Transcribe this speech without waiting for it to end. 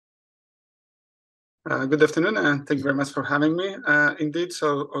Good afternoon, and thank you very much for having me. Indeed,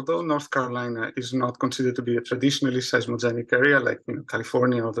 so although North Carolina is not considered to be a traditionally seismogenic area like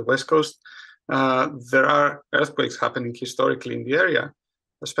California or the West Coast, there are earthquakes happening historically in the area,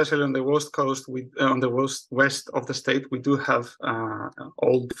 especially on the West Coast. On the west of the state, we do have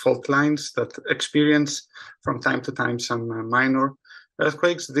old fault lines that experience from time to time some minor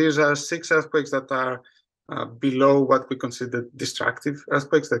earthquakes. These are 6 earthquakes that are below what we consider destructive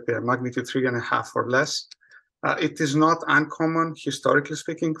earthquakes, like they are magnitude 3.5 or less. It is not uncommon, historically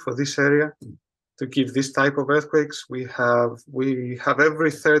speaking, for this area to give this type of earthquakes. We have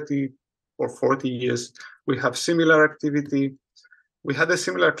every 30 or 40 years, we have similar activity. We had a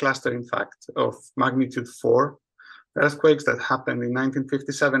similar cluster, in fact, of magnitude 4 earthquakes that happened in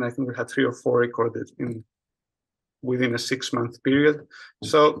 1957. I think we had 3 or 4 recorded within a 6-month period.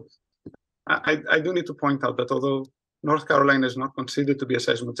 So I do need to point out that although North Carolina is not considered to be a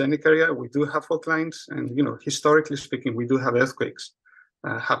seismogenic area, we do have fault lines, and historically speaking, we do have earthquakes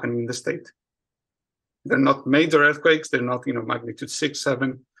happening in the state. They're not major earthquakes; they're not magnitude 6,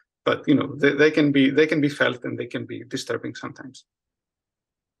 7, but they can be felt and they can be disturbing sometimes.